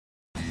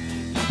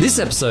This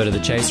episode of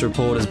The Chase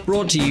Report is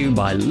brought to you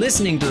by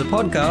listening to the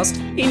podcast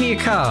in your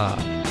car.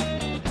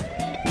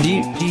 Do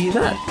you hear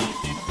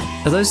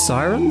that? Are those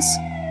sirens?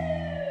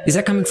 Is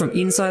that coming from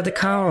inside the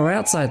car or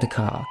outside the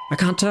car? I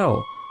can't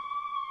tell.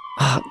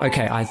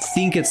 Okay, I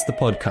think it's the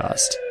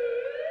podcast.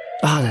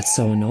 That's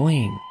so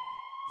annoying.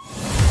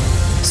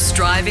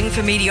 Striving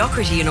for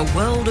mediocrity in a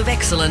world of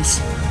excellence.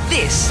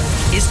 This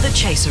is The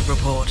Chaser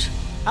Report.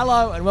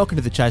 Hello and welcome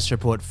to the Chase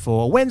Report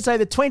for Wednesday,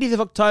 the 20th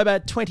of October,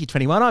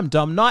 2021. I'm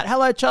Dom Knight.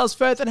 Hello, Charles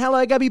Firth, and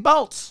hello, Gabby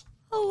Bolts.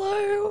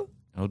 Hello.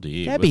 Oh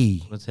dear.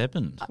 Gabby. What's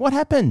happened? What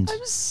happened?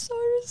 I'm so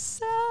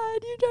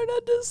sad. You don't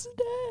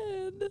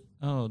understand.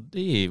 Oh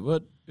dear.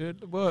 What?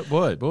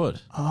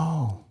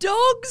 Oh.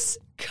 Dogs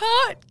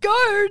can't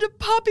go to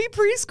puppy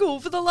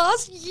preschool for the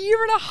last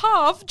year and a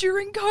half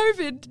during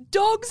COVID.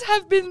 Dogs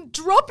have been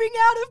dropping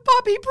out of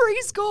puppy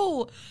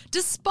preschool,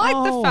 despite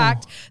the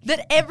fact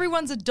that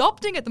everyone's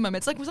adopting at the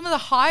moment. It's like some of the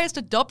highest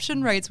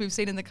adoption rates we've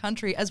seen in the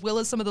country, as well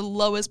as some of the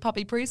lowest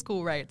puppy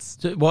preschool rates.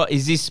 So,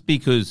 is this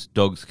because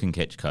dogs can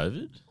catch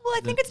COVID? Well,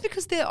 I think it's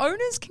because their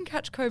owners can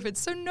catch COVID,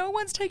 so no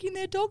one's taking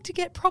their dog to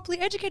get properly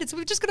educated. So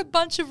we've just got a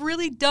bunch of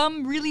really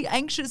dumb, really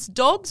anxious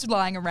dogs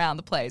lying around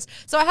the place.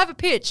 So I have a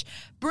pitch.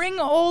 Bring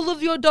all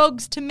of your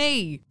dogs to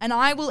me, and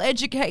I will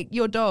educate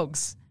your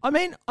dogs. I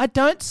mean, I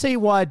don't see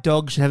why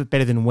dogs should have it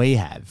better than we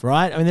have,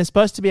 right? I mean, they're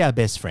supposed to be our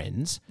best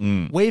friends.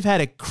 We've had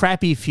a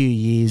crappy few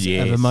years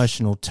of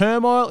emotional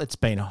turmoil. It's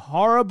been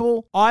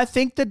horrible. I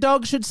think the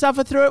dogs should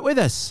suffer through it with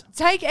us.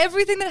 Take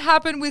everything that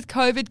happened with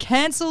COVID,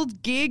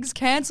 cancelled gigs,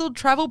 cancelled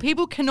travel.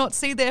 People cannot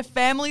see their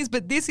families,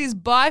 but this is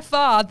by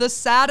far the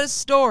saddest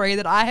story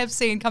that I have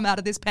seen come out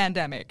of this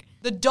pandemic.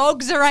 The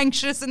dogs are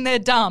anxious and they're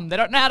dumb. They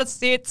don't know how to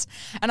sit,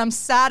 and I'm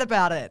sad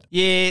about it.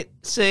 Yeah,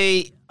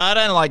 see, I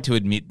don't like to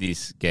admit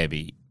this,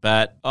 Gabby,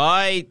 but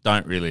I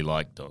don't really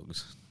like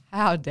dogs.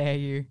 How dare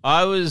you?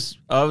 I was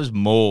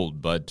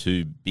mauled by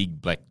two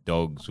big black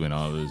dogs when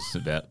I was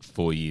about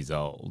 4 years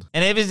old.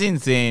 And ever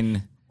since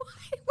then,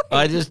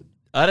 I just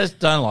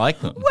don't like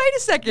them. Wait a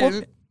second.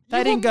 Well,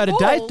 they didn't go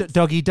to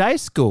doggy day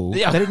school.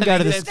 Yeah, they didn't go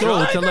to the that's school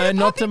right. to learn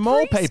not to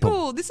maul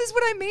people. This is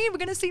what I mean. We're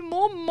going to see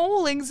more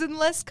maulings and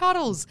less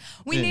cuddles.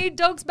 We need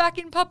dogs back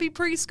in puppy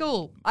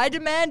preschool. I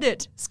demand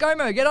it.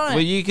 ScoMo, get on it.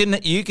 Well, you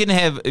can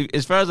have,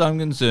 as far as I'm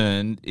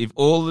concerned, if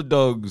all the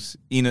dogs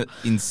in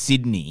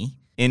Sydney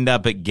end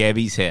up at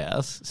Gabby's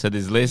house, so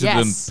there's less of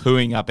them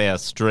pooing up our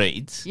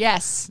streets.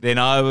 Yes. Then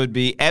I would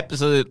be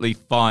absolutely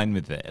fine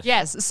with that.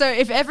 Yes. So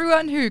if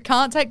everyone who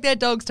can't take their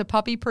dogs to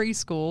puppy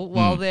preschool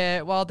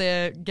while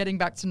they're getting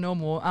back to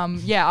normal,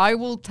 I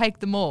will take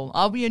them all.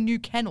 I'll be a new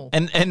kennel.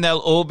 And they'll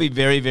all be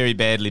very, very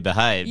badly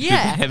behaved. Yeah.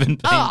 They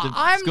haven't been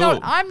to school.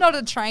 I'm not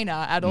a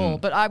trainer at all,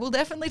 but I will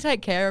definitely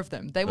take care of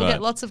them. They will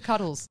get lots of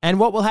cuddles.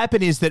 And what will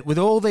happen is that with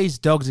all these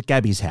dogs at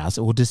Gabby's house,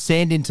 it will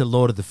descend into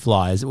Lord of the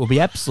Flies. It will be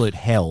absolute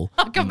hell.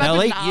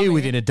 They'll eat you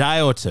within a day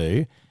or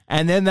two,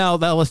 and then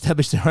they'll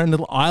establish their own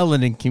little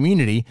island and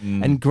community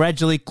and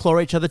gradually claw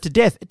each other to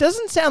death. It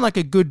doesn't sound like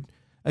a good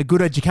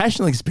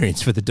educational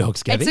experience for the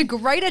dogs, Gabby. It's a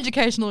great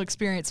educational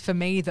experience for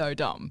me, though,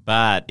 Dom.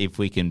 But if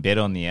we can bet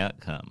on the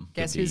outcome.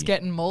 Guess who's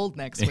getting mauled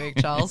next week,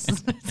 Charles?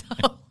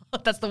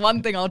 That's the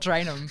one thing I'll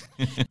train them.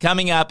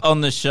 Coming up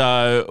on the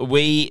show,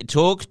 we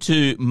talk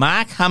to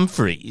Mark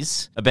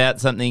Humphries about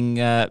something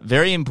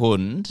very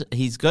important.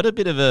 He's got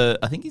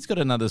I think he's got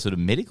another sort of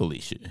medical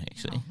issue,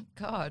 actually. Oh,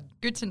 God.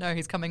 Good to know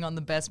he's coming on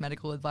the Best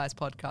Medical Advice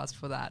podcast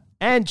for that.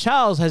 And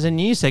Charles has a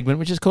new segment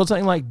which is called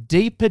something like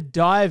Deeper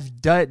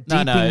Dive, Diver.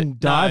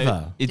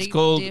 No. It's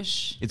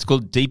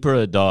called Deeper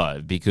a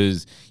Dive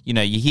because,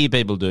 you hear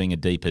people doing a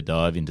deeper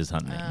dive into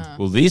something.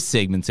 Well, this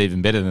segment's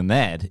even better than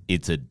that.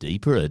 It's a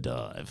deeper a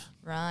dive.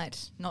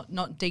 Right.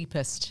 Not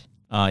deepest.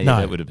 Oh, yeah, No.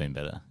 that would have been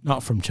better.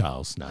 Not from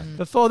Charles, no.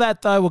 Before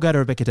that, though, we'll go to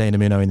Rebecca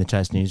Dinamuno in the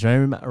Chase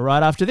newsroom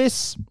right after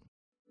this.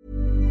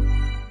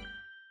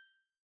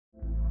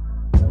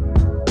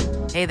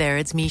 Hey there,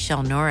 it's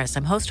Michelle Norris.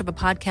 I'm host of a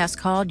podcast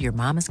called Your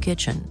Mama's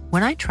Kitchen.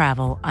 When I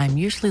travel, I'm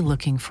usually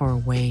looking for a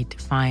way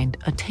to find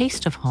a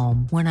taste of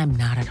home when I'm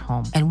not at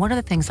home. And one of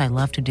the things I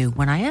love to do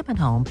when I am at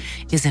home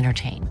is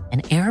entertain.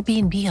 And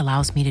Airbnb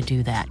allows me to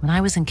do that. When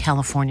I was in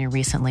California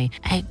recently,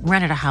 I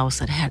rented a house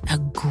that had a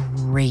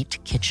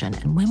great kitchen.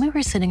 And when we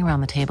were sitting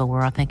around the table, we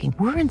were all thinking,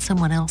 we're in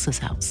someone else's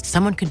house.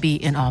 Someone could be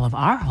in all of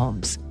our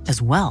homes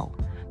as well.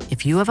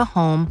 If you have a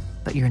home,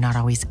 but you're not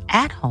always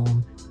at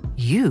home,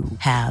 you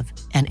have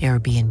an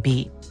Airbnb.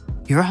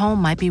 Your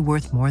home might be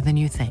worth more than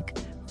you think.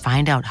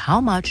 Find out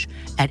how much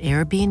at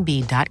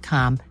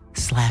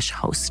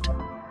airbnb.com/host.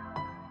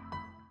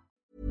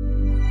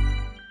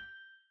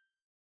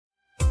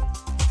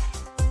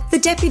 The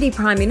Deputy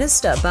Prime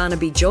Minister,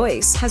 Barnaby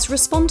Joyce, has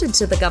responded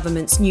to the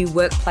government's new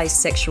workplace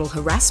sexual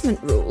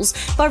harassment rules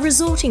by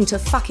resorting to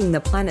fucking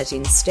the planet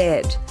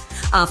instead.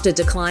 After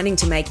declining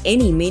to make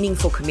any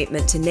meaningful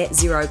commitment to net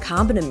zero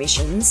carbon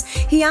emissions,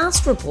 he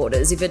asked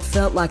reporters if it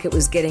felt like it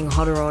was getting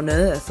hotter on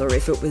Earth or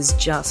if it was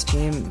just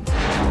him.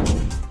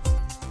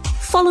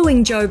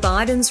 Following Joe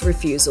Biden's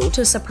refusal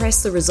to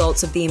suppress the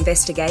results of the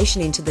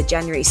investigation into the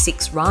January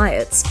 6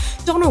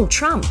 riots, Donald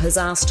Trump has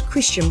asked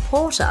Christian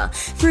Porter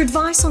for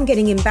advice on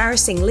getting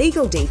embarrassing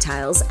legal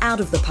details out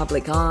of the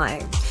public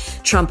eye.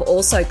 Trump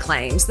also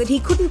claims that he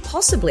couldn't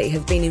possibly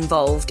have been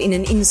involved in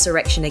an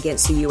insurrection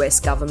against the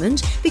US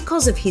government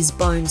because of his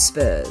bone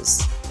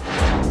spurs.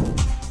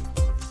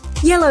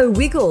 Yellow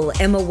Wiggle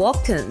Emma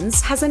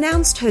Watkins has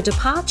announced her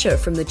departure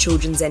from the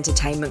Children's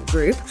Entertainment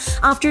Group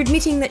after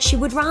admitting that she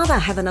would rather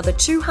have another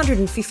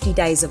 250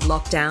 days of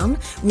lockdown,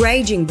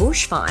 raging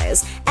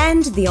bushfires,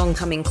 and the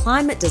oncoming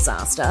climate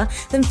disaster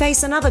than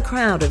face another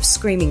crowd of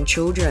screaming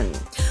children.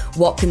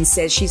 Watkins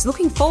says she's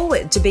looking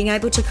forward to being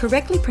able to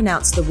correctly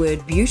pronounce the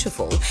word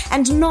beautiful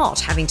and not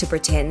having to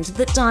pretend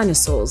that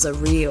dinosaurs are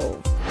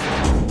real.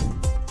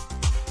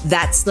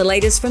 That's the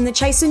latest from the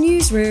Chaser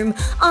Newsroom.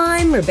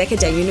 I'm Rebecca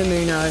De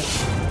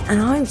Unamuno,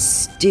 and I'm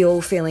still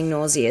feeling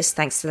nauseous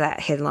thanks to that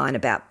headline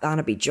about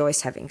Barnaby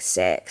Joyce having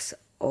sex.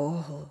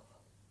 Oh.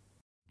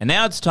 And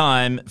now it's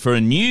time for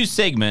a new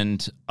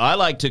segment I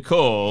like to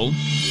call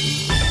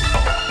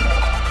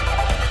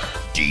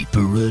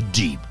Deeper a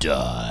Deep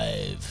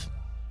Dive.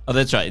 Oh,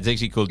 that's right. It's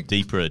actually called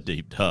Deeper a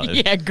Deep Dive.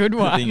 Yeah, good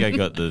one. I think I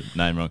got the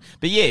name wrong.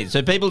 But yeah,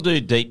 so people do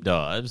deep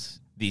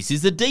dives. This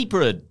is a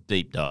Deeper a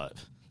Deep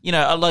Dive. You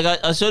know, like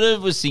I sort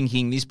of was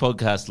thinking this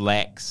podcast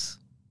lacks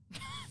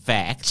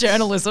facts.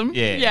 Journalism.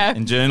 Yeah.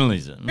 And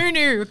journalism. Who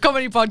knew a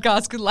comedy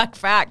podcast could lack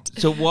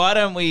fact? So why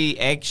don't we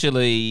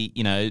actually,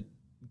 you know,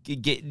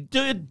 do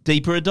a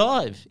deeper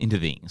dive into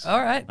things? All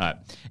right.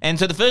 And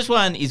so the first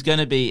one is going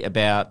to be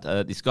about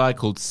this guy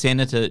called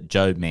Senator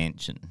Joe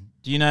Manchin.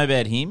 Do you know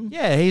about him?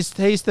 Yeah, he's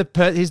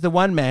the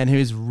one man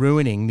who's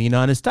ruining the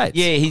United States.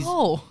 Yeah, he's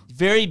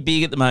very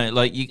big at the moment.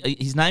 Like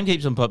his name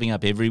keeps on popping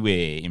up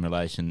everywhere in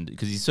relation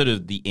because he's sort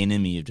of the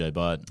enemy of Joe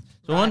Biden.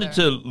 So I wanted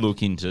to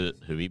look into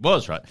who he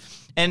was, right?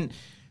 And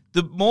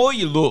the more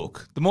you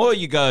look, the more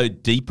you go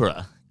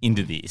deeper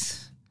into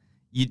this.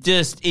 It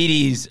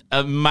is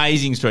an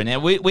amazing story. Now,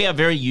 we are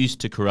very used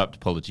to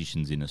corrupt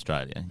politicians in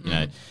Australia. You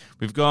know,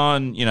 we've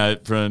gone,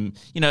 from,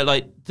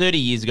 like 30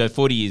 years ago,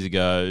 40 years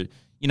ago,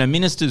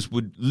 ministers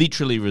would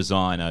literally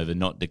resign over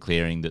not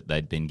declaring that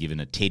they'd been given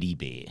a teddy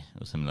bear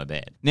or something like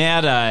that.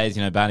 Nowadays,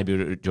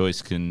 Barnaby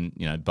Joyce can,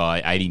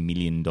 buy $80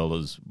 million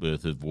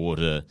worth of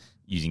water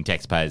using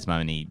taxpayers'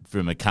 money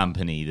from a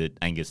company that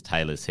Angus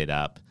Taylor set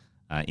up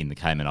in the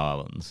Cayman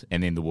Islands,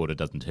 and then the water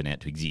doesn't turn out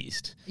to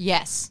exist.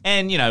 Yes.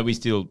 And, we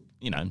still,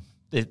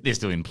 they're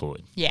still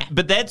employed. Yeah.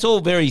 But that's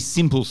all very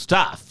simple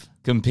stuff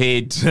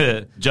compared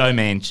to Joe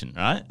Manchin,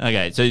 right?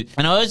 Okay, so,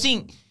 and I always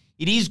think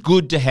it is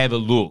good to have a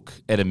look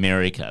at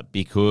America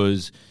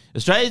because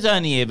Australia's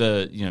only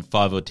ever,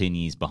 5 or 10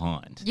 years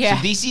behind. Yeah.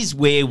 So this is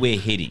where we're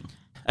heading.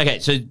 Okay,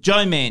 so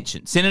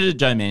Senator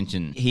Joe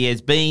Manchin, he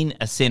has been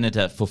a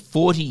senator for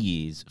 40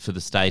 years for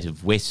the state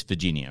of West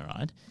Virginia,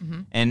 right?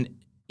 Mm-hmm. And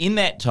in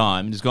that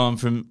time, it has gone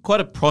from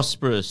quite a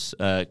prosperous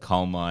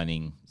coal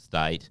mining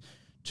state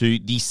to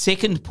the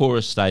second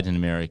poorest state in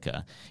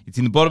America. It's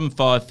in the bottom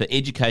 5 for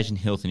education,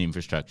 health and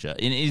infrastructure.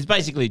 And it is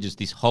basically just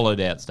this hollowed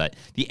out state.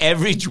 The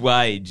average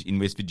wage in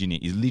West Virginia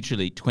is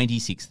literally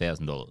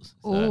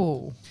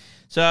 $26,000.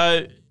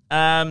 So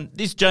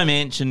this Joe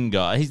Manchin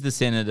guy, he's the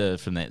senator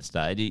from that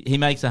state. He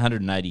makes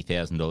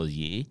 $180,000 a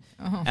year.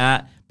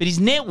 Uh-huh. But his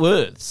net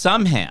worth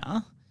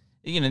somehow,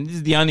 this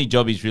is the only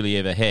job he's really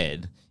ever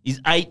had, is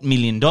 $8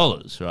 million,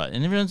 right?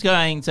 And everyone's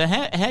going, so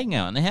hang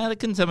on, how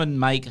can someone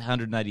make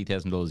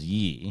 $180,000 a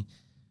year,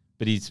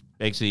 but he's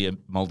actually a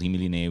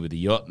multimillionaire with a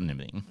yacht and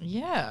everything?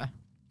 Yeah.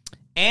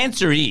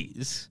 Answer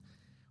is,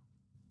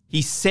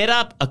 he set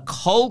up a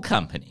coal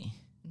company.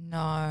 No.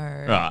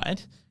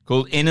 Right,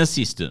 called Enna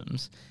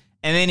Systems,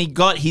 and then he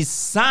got his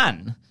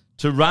son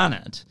to run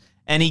it,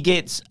 and he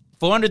gets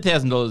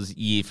 $400,000 a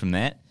year from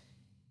that.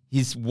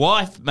 His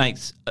wife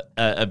makes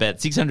about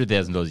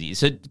 $600,000 a year.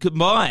 So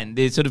combined,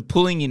 they're sort of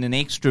pulling in an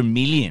extra $1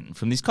 million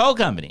from this coal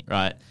company,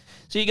 right?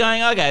 So you're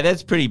going, okay,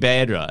 that's pretty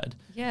bad, right?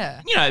 Yeah.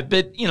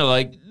 But,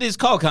 like, there's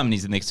coal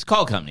companies and there's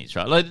coal companies,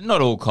 right? Like,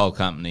 not all coal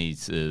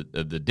companies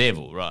are the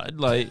devil, right?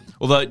 Like,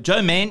 although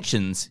Joe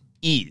Manchin's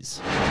is.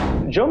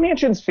 Joe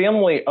Manchin's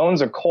family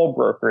owns a coal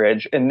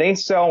brokerage, and they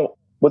sell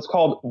what's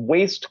called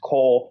waste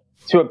coal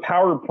to a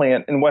power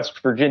plant in West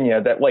Virginia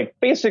that,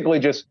 basically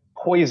just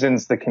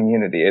poisons the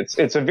community.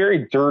 It's a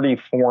very dirty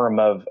form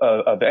of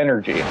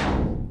energy.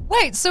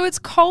 Wait, so it's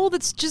coal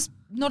that's just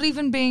not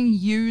even being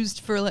used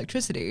for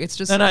electricity? It's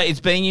just No,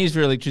 it's being used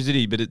for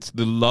electricity, but it's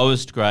the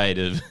lowest grade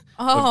of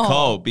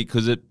coal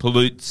because it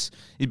pollutes.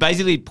 It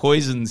basically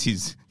poisons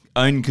his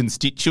own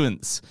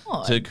constituents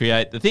to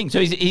create the thing.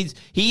 So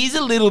he is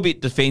a little bit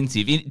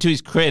defensive, to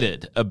his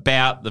credit,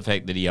 about the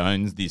fact that he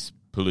owns this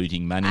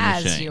polluting money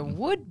machine. As you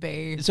would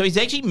be. So he's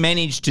actually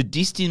managed to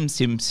distance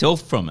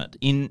himself from it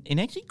in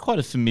actually quite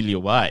a familiar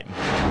way.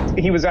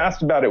 He was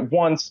asked about it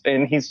once,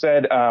 and he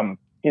said,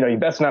 you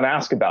best not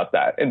ask about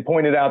that, and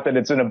pointed out that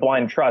it's in a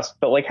blind trust.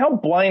 But, how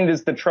blind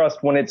is the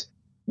trust when it's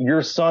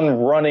your son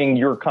running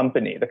your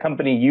company, the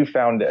company you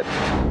founded?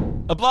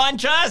 A blind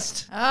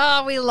trust.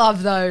 Oh, we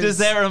love those. Does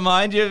that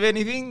remind you of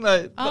anything?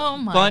 Like, Oh,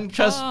 my blind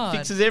trust God.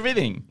 fixes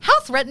everything. How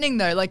threatening,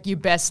 though. Like, you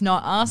best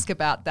not ask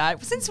about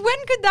that. Since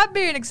when could that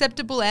be an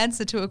acceptable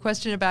answer to a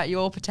question about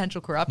your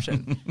potential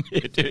corruption?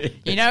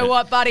 You know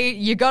what, buddy?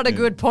 You got a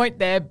good point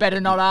there.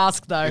 Better not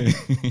ask, though.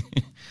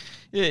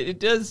 Yeah, it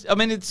does. I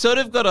mean, it's sort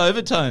of got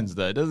overtones,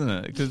 though, doesn't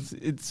it? Because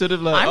it's sort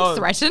of like... I'm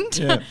threatened.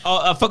 Yeah.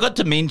 I forgot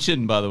to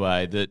mention, by the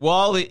way, that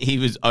while he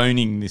was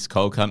owning this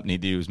coal company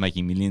that he was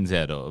making millions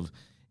out of,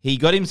 he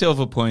got himself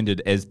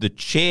appointed as the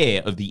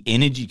chair of the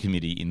Energy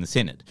Committee in the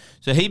Senate.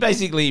 So he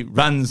basically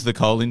runs the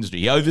coal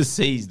industry. He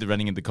oversees the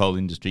running of the coal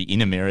industry in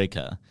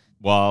America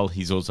while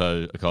he's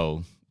also a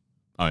coal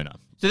owner.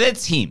 So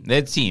that's him.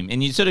 That's him.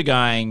 And you're sort of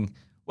going,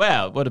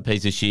 wow, what a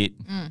piece of shit.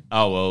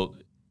 Oh, well...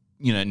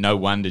 no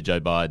wonder Joe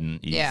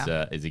Biden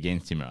is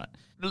against him, right?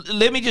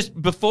 Let me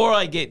just, before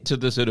I get to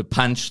the sort of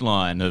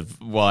punchline of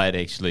why it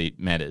actually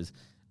matters,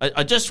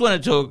 I just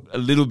want to talk a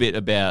little bit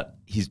about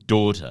his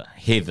daughter,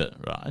 Heather,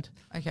 right?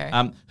 Okay.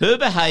 Her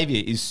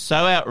behaviour is so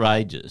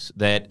outrageous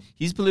that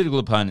his political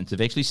opponents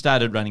have actually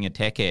started running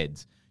attack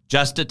ads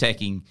just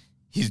attacking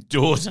his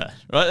daughter,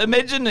 right?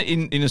 Imagine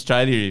in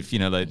Australia if,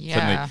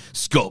 suddenly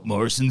Scott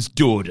Morrison's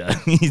daughter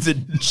is a...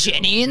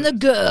 Jenny and the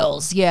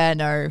girls. Yeah,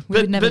 no,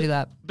 we would never do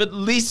that. But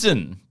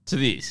listen to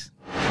this.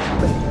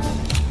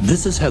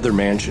 This is Heather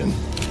Manchin,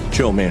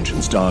 Joe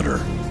Manchin's daughter.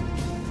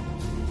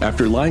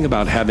 After lying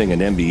about having an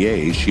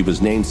MBA, she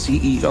was named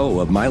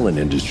CEO of Mylan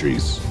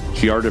Industries.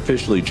 She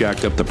artificially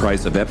jacked up the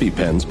price of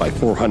EpiPens by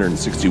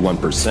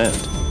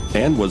 461%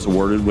 and was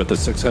awarded with a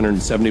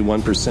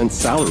 671%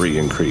 salary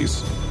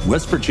increase.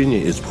 West Virginia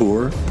is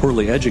poor,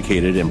 poorly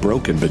educated, and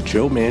broken, but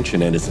Joe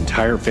Manchin and his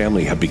entire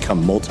family have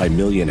become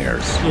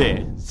multimillionaires.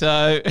 Yeah,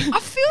 so... I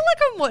feel like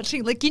I'm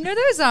watching,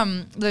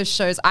 those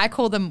shows, I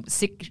call them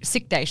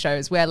sick day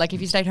shows, where,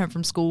 if you stayed home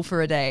from school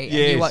for a day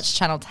and you watch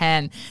Channel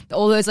 10,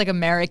 all those,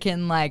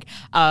 American,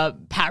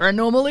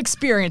 paranormal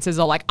experiences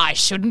are I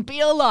shouldn't be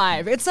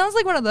alive. It sounds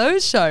like one of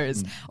those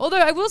shows. Although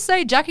I will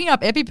say jacking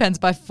up EpiPens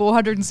by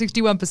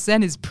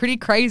 461% is pretty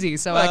crazy,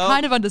 so I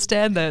kind of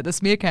understand the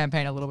smear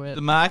campaign a little bit.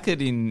 The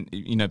market in,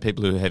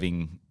 people who are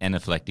having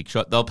anaphylactic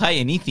shock, they'll pay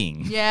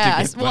anything. Yeah,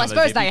 I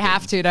suppose they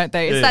have to, don't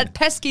they? It's that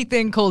pesky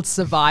thing called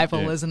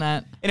survival, isn't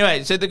it?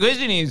 Anyway, so the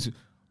question is,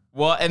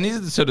 why? And this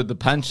is sort of the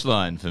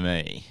punchline for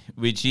me,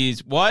 which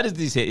is, why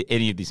does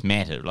any of this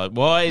matter?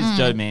 Why is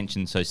Joe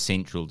Manchin so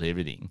central to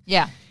everything?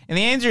 Yeah. And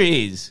the answer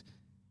is,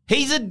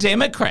 he's a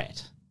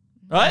Democrat,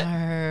 right?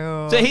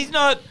 No. So he's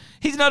not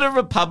a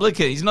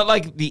Republican. He's not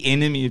like the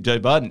enemy of Joe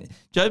Biden.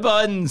 Joe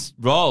Biden's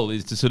role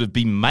is to sort of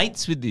be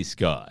mates with this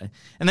guy.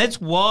 And that's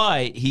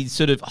why he's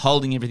sort of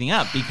holding everything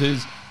up,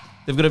 because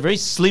they've got a very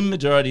slim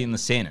majority in the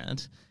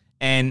Senate.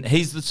 And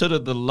he's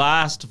the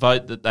last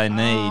vote that they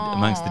need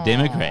amongst the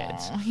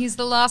Democrats. He's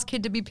the last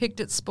kid to be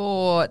picked at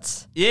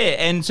sports. Yeah,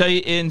 and so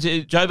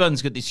Joe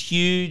Biden's got this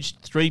huge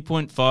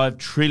 $3.5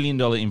 trillion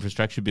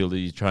infrastructure bill that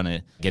he's trying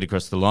to get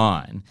across the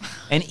line.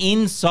 And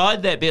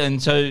inside that bill,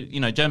 and so,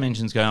 Joe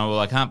Manchin's going,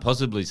 I can't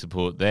possibly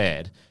support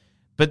that.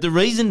 But the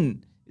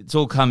reason it's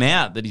all come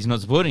out that he's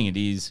not supporting it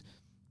is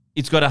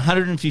it's got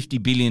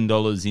 $150 billion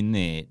in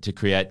there to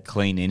create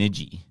clean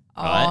energy.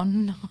 Right? Oh,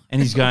 no.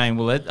 And he's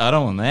going, I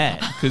don't want that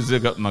because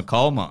they've got my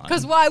coal mine.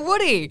 Because why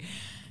would he?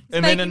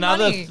 And then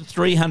another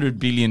 $300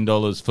 billion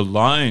for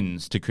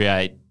loans to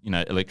create,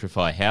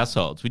 electrify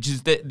households, which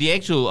is the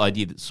actual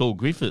idea that Saul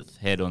Griffith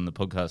had on the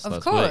podcast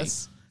last week.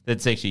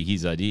 That's actually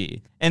his idea.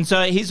 And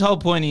so his whole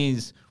point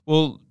is,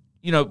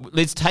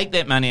 let's take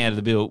that money out of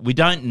the bill. We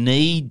don't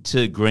need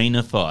to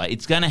greenify.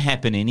 It's going to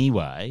happen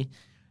anyway.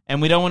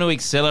 And we don't want to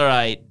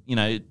accelerate,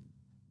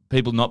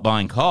 people not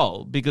buying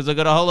coal because I've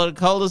got a whole lot of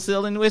coal to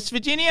sell in West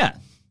Virginia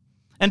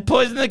and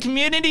poison the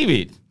community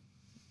with.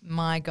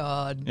 My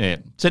God. Yeah.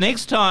 So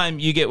next time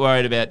you get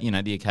worried about,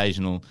 the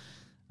occasional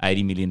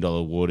 $80 million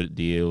water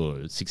deal or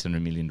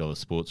 $600 million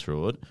sports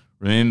fraud,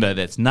 remember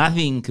that's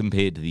nothing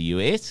compared to the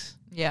US.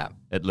 Yeah.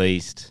 At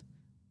least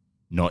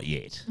not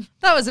yet.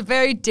 That was a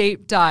very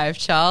deep dive,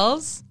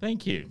 Charles.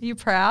 Thank you. Are you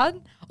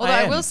proud? Although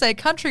I will say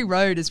Country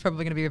Road is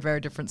probably going to be a very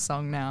different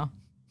song now.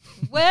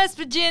 West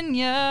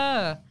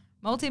Virginia.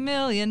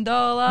 $multi-million.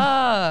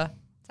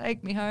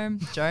 Take me home.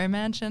 Joe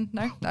Manchin.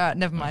 No? All right,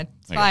 never mind.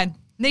 It's fine.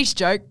 Niche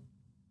joke.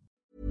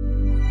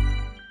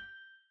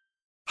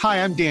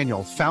 Hi, I'm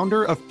Daniel,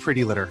 founder of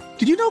Pretty Litter.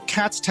 Did you know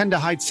cats tend to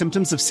hide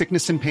symptoms of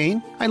sickness and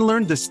pain? I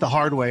learned this the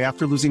hard way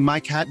after losing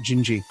my cat,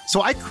 Gingy.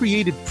 So I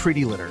created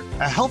Pretty Litter,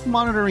 a health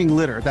monitoring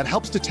litter that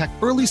helps detect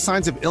early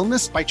signs of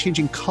illness by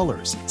changing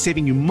colors,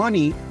 saving you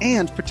money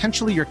and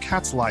potentially your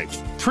cat's life.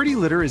 Pretty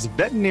Litter is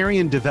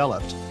veterinarian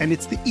developed, and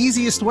it's the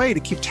easiest way to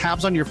keep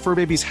tabs on your fur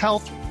baby's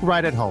health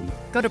right at home.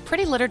 Go to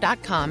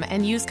prettylitter.com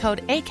and use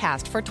code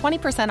ACAST for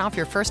 20% off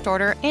your first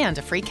order and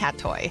a free cat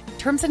toy.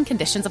 Terms and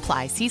conditions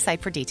apply. See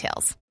site for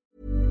details.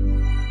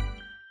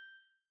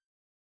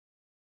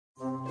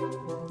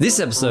 This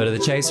episode of The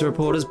Chaser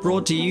Report is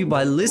brought to you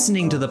by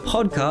listening to the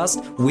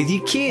podcast with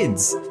your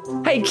kids.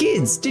 Hey, Hey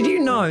kids, did you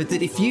know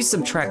that if you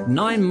subtract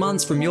 9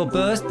 months from your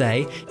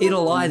birthday,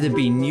 it'll either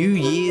be New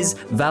Year's,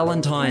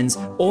 Valentine's,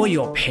 or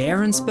your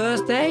parents'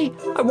 birthday?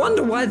 I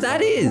wonder why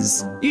that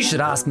is. You should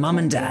ask Mum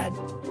and Dad.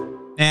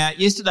 Now,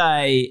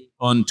 yesterday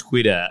on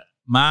Twitter,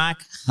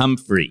 Mark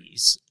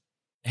Humphries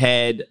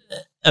had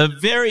a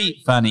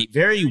very funny,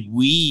 very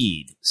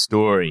weird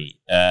story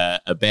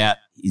about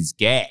his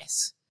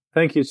gas.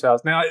 Thank you,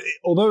 Charles. Now,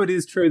 although it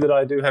is true that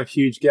I do have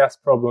huge gas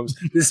problems,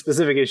 this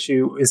specific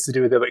issue is to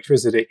do with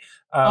electricity.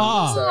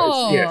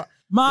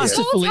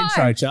 Masterful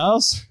intro,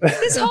 Charles.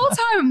 This whole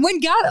time,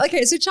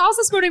 so Charles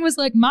this morning was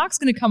like, Mark's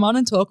going to come on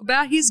and talk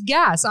about his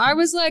gas. I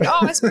was like,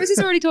 I suppose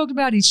he's already talked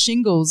about his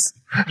shingles.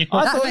 I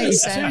thought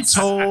he's too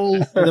tall.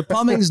 The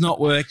plumbing's not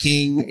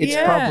working. It's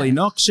probably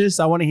noxious.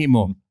 I want to hear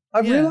more.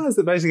 I've realised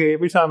that basically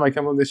every time I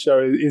come on this show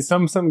is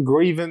some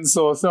grievance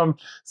or some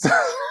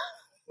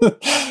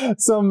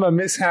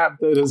mishap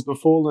that has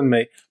befallen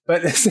me.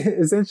 But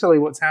essentially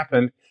what's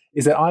happened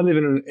is that I live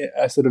in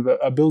a sort of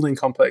a building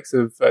complex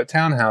of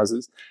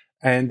townhouses,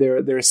 and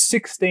there are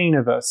 16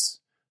 of us.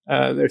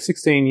 There are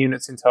 16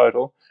 units in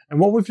total. And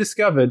what we've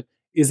discovered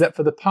is that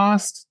for the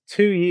past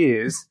 2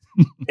 years,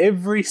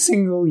 every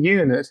single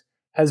unit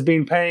has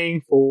been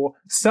paying for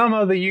some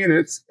other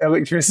unit's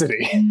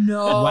electricity.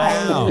 No.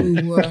 Wow.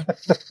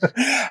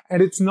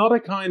 And it's not a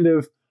kind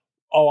of,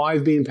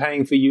 I've been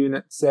paying for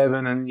Unit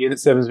 7 and Unit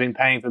 7's been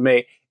paying for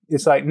me.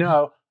 It's like,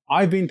 no,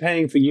 I've been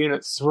paying for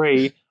Unit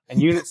 3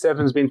 and Unit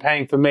 7's been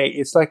paying for me.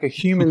 It's like a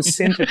human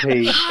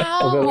centipede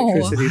of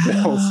electricity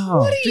bills.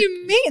 What do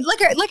you mean? Like,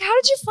 how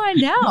did you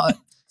find out?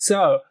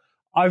 So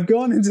I've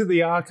gone into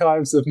the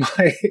archives of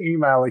my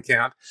email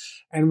account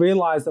and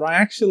realized that I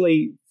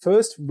actually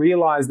first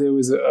realized there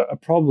was a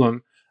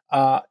problem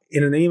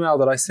in an email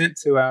that I sent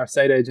to our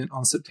estate agent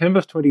on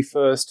September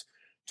 21st,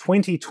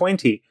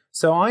 2020.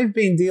 So I've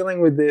been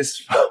dealing with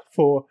this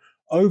for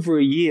over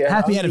a year.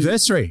 Happy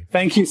anniversary.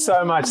 Thank you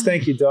so much.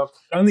 Thank you, Doc.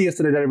 Only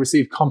yesterday did I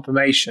receive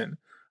confirmation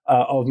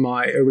of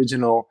my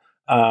original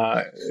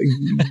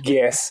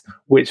guess,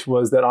 which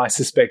was that I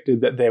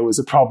suspected that there was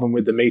a problem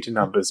with the meter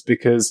numbers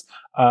because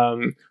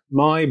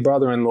my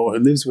brother-in-law who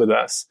lives with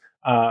us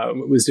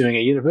was doing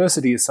a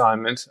university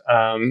assignment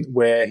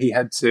where he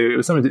had to, it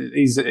was something,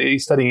 he's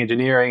studying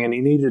engineering and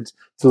he needed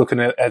to look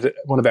at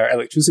one of our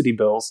electricity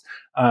bills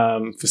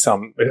for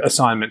some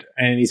assignment.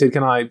 And he said,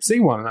 can I see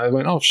one? And I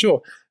went, oh,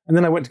 sure. And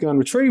then I went to go and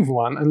retrieve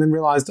one and then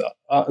realized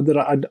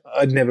that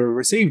I'd never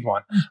received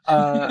one.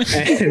 But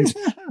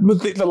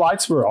the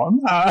lights were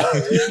on.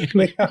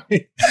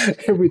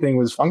 Everything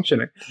was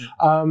functioning.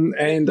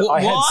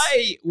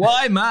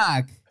 Why,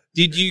 Mark,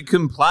 did you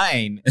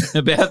complain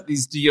about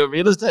this to your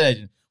real estate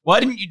agent? Why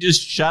didn't you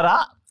just shut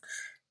up?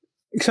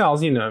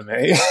 Charles, you know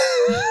me.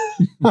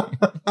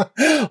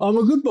 I'm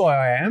a good boy,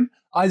 I am.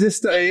 I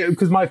just,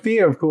 because my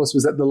fear, of course,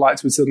 was that the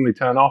lights would suddenly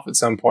turn off at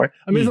some point.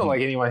 I mean, it's not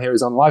like anyone here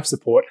is on life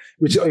support,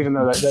 which even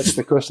though that's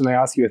the question they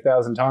ask you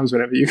 1,000 times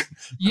whenever you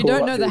You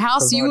don't know the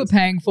house you were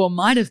paying for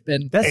might have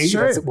been. That's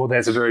true.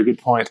 That's a very good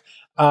point.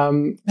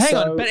 Hang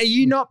on, but are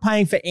you not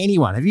paying for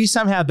anyone? Have you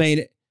somehow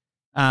been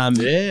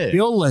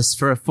billless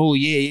for a full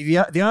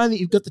year?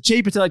 You've got the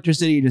cheapest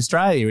electricity in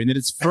Australia in that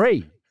it's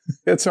free.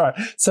 That's right.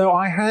 So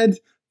I had,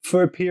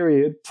 for a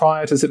period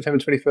prior to September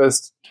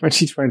 21st,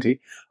 2020,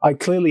 I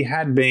clearly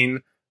had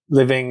been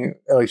living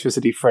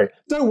electricity free.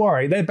 Don't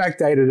worry, they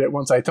backdated it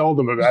once I told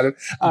them about it.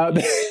 And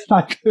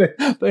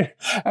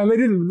they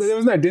didn't. There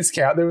was no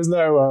discount. There was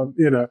no,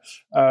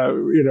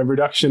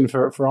 reduction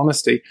for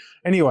honesty.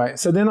 Anyway,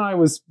 so then I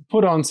was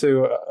put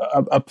onto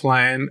a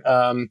plan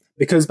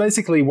because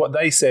basically what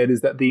they said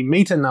is that the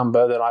meter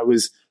number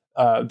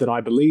that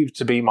I believed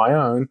to be my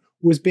own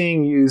was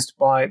being used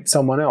by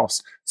someone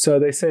else. So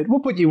they said,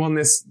 we'll put you on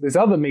this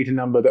other meter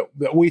number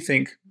that we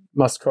think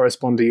must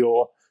correspond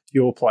to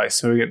your place.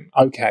 So we get,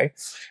 okay.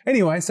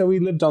 Anyway, so we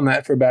lived on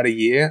that for about a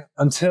year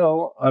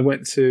until I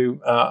went to,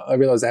 I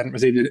realized I hadn't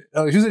received an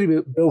electricity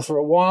bill for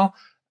a while.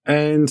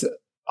 And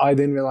I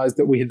then realized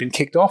that we had been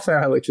kicked off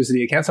our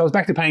electricity account. So I was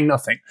back to paying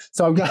nothing.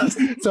 So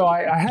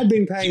I had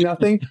been paying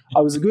nothing.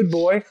 I was a good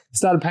boy,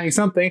 started paying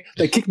something.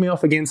 They kicked me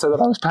off again so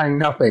that I was paying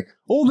nothing.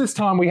 All this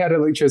time we had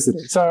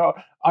electricity. So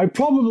I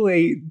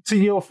probably,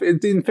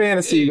 in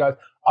fairness to you guys,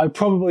 I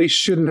probably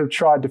shouldn't have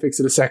tried to fix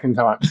it a second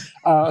time.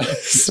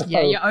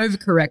 You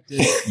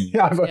overcorrected.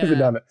 Yeah, I've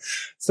overdone it.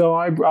 So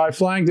I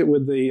flagged it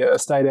with the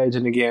estate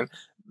agent again.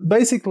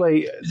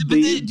 Basically,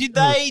 did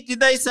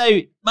they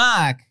say,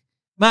 Mark,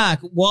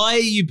 why are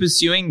you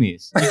pursuing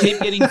this? You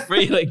keep getting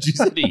free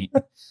electricity.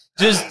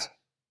 Just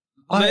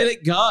let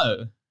it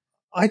go.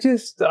 I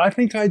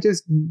think I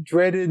just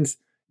dreaded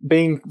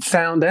being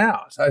found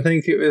out. I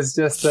think it was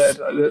just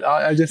that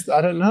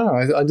I don't know.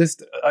 I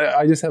just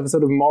have a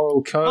sort of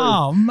moral code.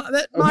 Oh, Mark,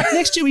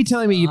 next year you're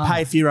telling me you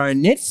pay for your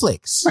own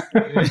Netflix.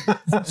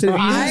 So if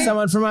using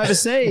someone from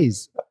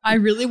overseas. I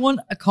really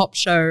want a cop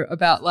show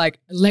about like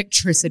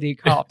electricity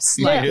cops.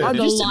 Like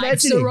the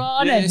lights are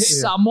on and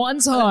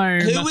someone's home.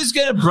 Who was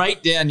going to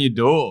break down your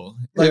door?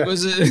 Like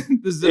was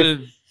it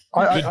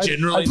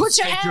generally Put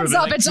your hands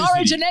up. It's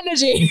Origin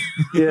Energy.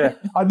 Yeah,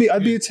 I'd be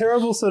a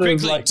terrible sort of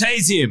Quickly, like.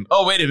 tase him.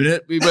 Oh, wait a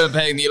minute. We weren't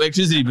paying the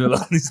electricity bill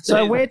on this.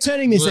 So we're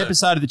turning this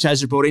episode of the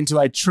Chase Report into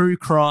a true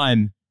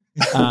crime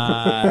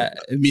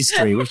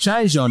mystery. We've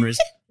changed genres.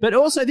 But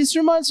also, this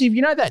reminds me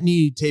of, that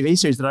new TV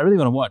series that I really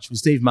want to watch with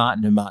Steve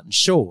Martin and Martin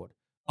Short,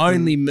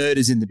 Only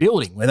Murders in the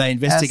Building, where they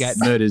investigate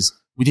murders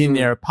within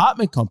their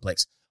apartment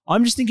complex.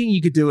 I'm just thinking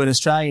you could do an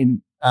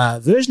Australian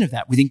version of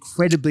that with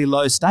incredibly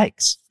low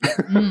stakes.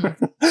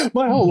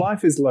 My whole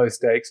life is low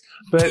stakes,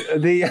 but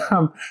what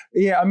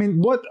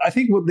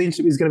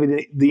is going to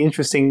be the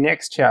interesting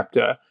next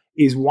chapter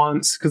is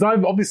because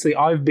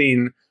I've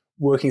been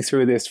working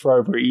through this for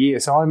over a year,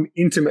 so I'm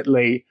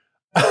intimately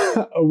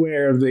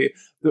aware of the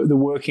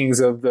workings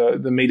of the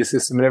meter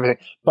system and everything.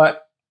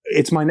 But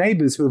it's my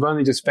neighbours who have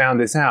only just found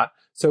this out.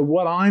 So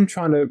what I'm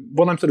sort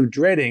of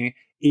dreading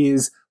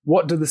is,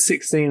 what do the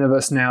 16 of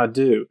us now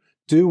do?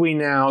 Do we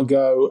now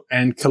go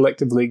and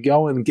collectively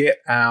go and get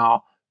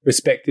our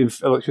respective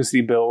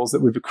electricity bills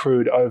that we've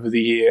accrued over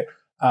the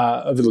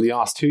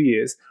last 2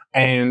 years,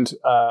 and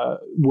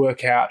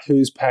work out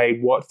who's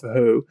paid what for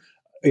who?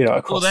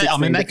 Across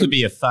that could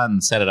be a fun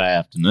Saturday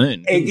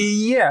afternoon.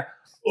 Yeah.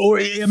 Or,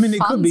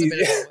 it could be.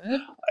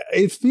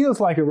 It feels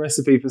like a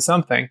recipe for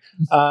something.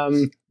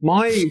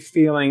 My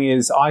feeling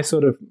is I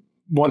sort of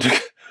want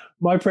to,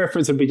 my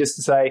preference would be just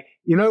to say,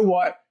 you know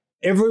what?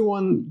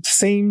 Everyone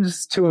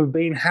seems to have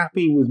been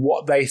happy with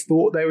what they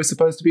thought they were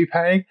supposed to be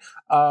paying.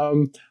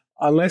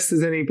 Unless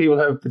there's any people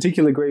who have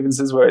particular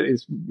grievances where it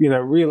is,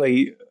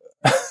 really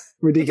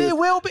ridiculous. There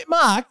will be,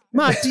 Mark,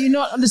 do you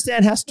not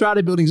understand how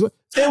strata buildings work?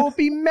 There will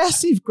be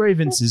massive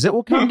grievances. It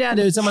will come down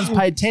to someone's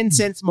paid 10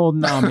 cents more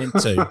than they were meant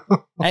to.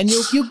 And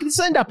you'll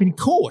end up in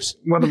court.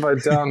 What have I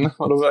done?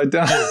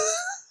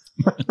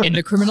 In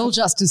the criminal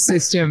justice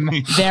system,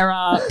 there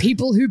are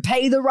people who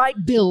pay the right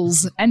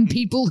bills and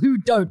people who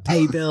don't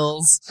pay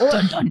bills.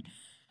 Dun, dun.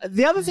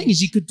 The other thing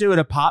is, you could do an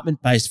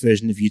apartment-based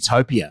version of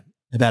Utopia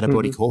about a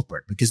body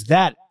corporate, because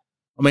that,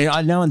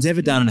 no one's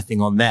ever done anything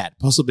on that,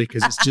 possibly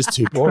because it's just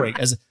too boring.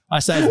 As I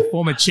say, as a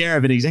former chair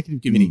of an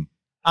executive committee,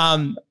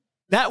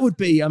 that would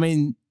be,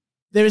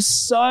 there are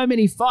so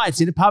many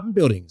fights in apartment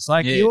buildings.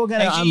 You're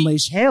going to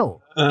unleash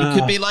hell. It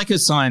could be like a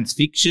science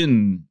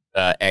fiction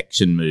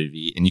action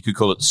movie, and you could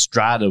call it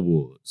Strata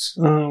Wars.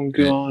 Oh,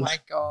 God. Oh, my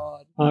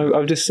God.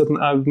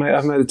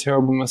 I've made a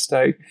terrible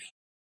mistake.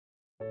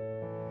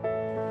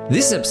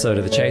 This episode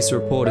of The Chase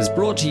Report is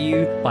brought to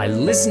you by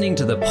listening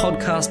to the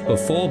podcast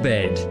before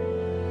bed.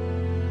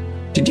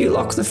 Did you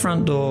lock the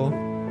front door?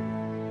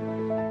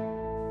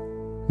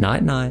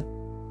 Night-night.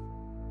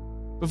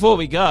 Before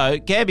we go,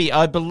 Gabby,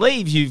 I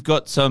believe you've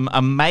got some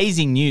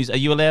amazing news. Are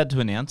you allowed to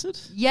announce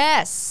it?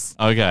 Yes.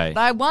 Okay.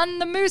 I won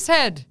the moose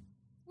head.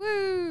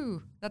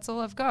 Woo. That's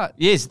all I've got.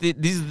 Yes.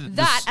 This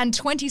and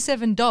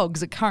 27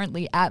 dogs are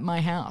currently at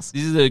my house.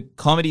 This is a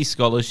comedy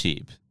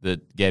scholarship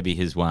that Gabby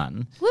has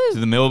won to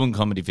the Melbourne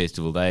Comedy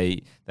Festival.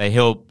 They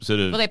help sort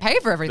of... Well, they pay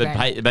for everything.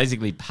 They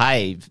basically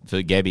pay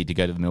for Gabby to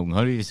go to the Melbourne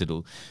Comedy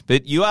Festival.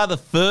 But you are the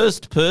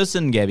first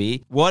person,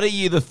 Gabby. What are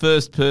you the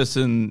first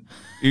person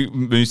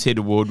Moosehead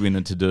Award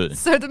winner to do?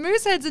 So the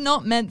Mooseheads are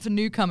not meant for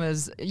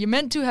newcomers. You're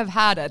meant to have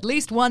had at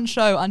least one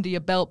show under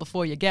your belt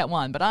before you get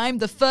one. But I'm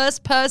the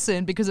first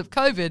person, because of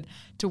COVID,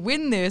 to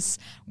win this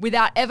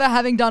without ever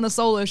having done a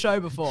solo show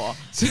before.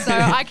 So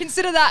I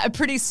consider that a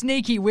pretty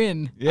sneaky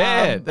win.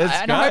 Yeah, that's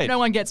and great. I hope no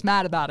one gets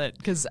mad about it,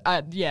 because,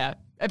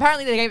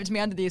 apparently they gave it to me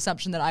under the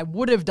assumption that I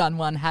would have done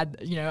one had,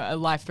 a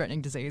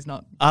life-threatening disease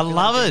not... I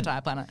love it. The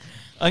entire planet.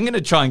 I'm going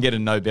to try and get a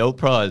Nobel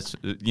Prize,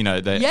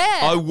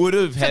 I would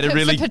have had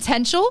for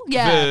potential,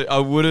 yeah. I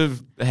would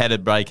have had a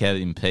breakout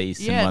in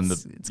peace and won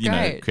it's the,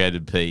 great.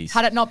 created peace.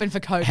 Had it not been for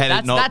COVID.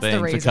 Had it not that's been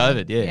the reason. for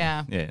COVID,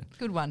 yeah.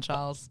 Good one,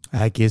 Charles.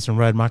 Gears from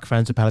Road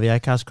microphones are part of the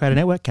Acast Creator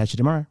Network. Catch you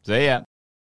tomorrow. See ya.